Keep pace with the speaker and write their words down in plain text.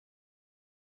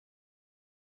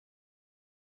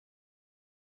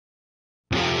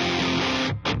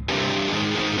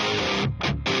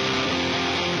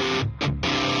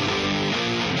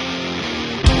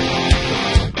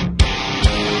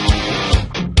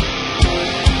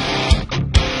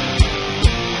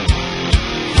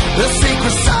The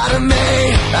secret side of me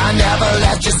I never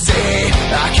let you see.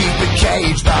 I keep it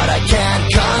caged but I can't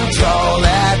control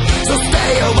it. So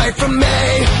stay away from me,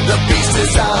 the beast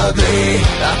is ugly.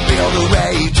 I feel the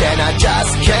rage and I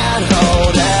just can't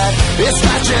hold it. It's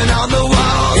scratching on the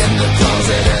walls, in the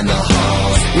closet, in the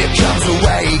halls. It comes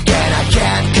awake and I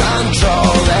can't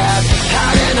control it.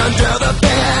 Hiding under the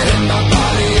bed, in my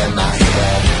body, in my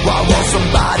head. Why won't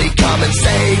somebody come and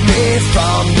save me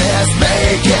from this?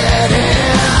 Make it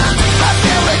end. I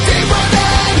feel it deep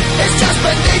within, it's just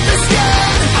beneath the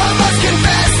skin. I must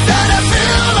confess that I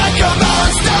feel like a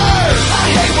monster. I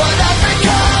hate what I've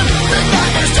become, the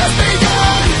nightmare's just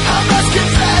begun. I must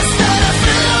confess that I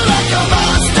feel like a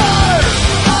monster.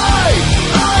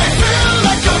 I feel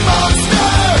like a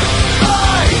monster.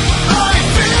 I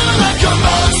feel like a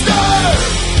monster.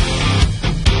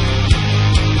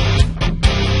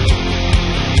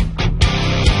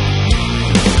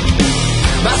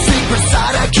 My secret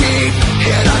side I keep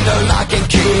hid under lock and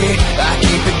key. I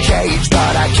keep it caged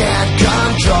but I can't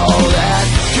control it.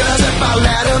 Cause if I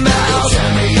let him out,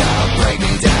 tear me up, break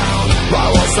me down. Why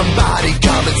won't somebody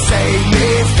come and save me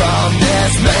from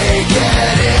this? Make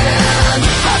it end.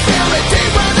 I feel it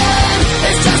deep within,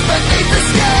 it's just beneath the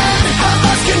skin. I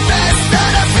must confess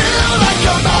that I feel like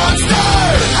a monster.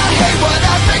 I hate what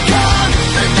I've become,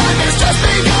 the nightmare's just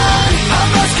begun. I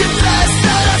must confess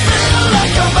that I feel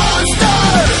like a monster.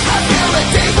 I feel it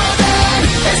deep within,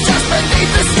 it's just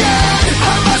beneath the skin.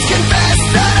 I must confess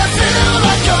that I feel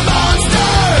like a monster.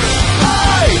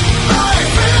 I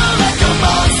feel like a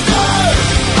monster.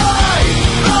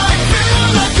 I feel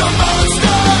like a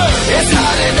monster. It's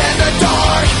hiding in the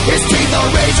dark, its teeth are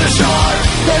razor sharp.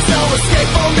 There's no escape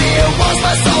for me, it wants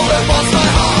my soul, it wants my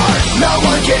heart. No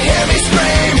one can hear me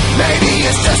scream, maybe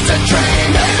it's just a dream.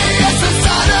 Maybe it's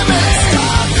inside of me.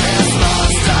 Stop this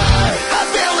monster. I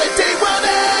feel it deep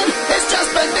within, it's just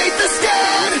beneath the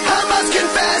skin. I must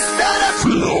confess that I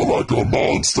feel like a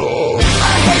monster.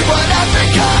 I hate what I've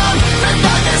become, the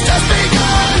nightmare's just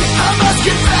begun. I must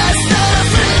confess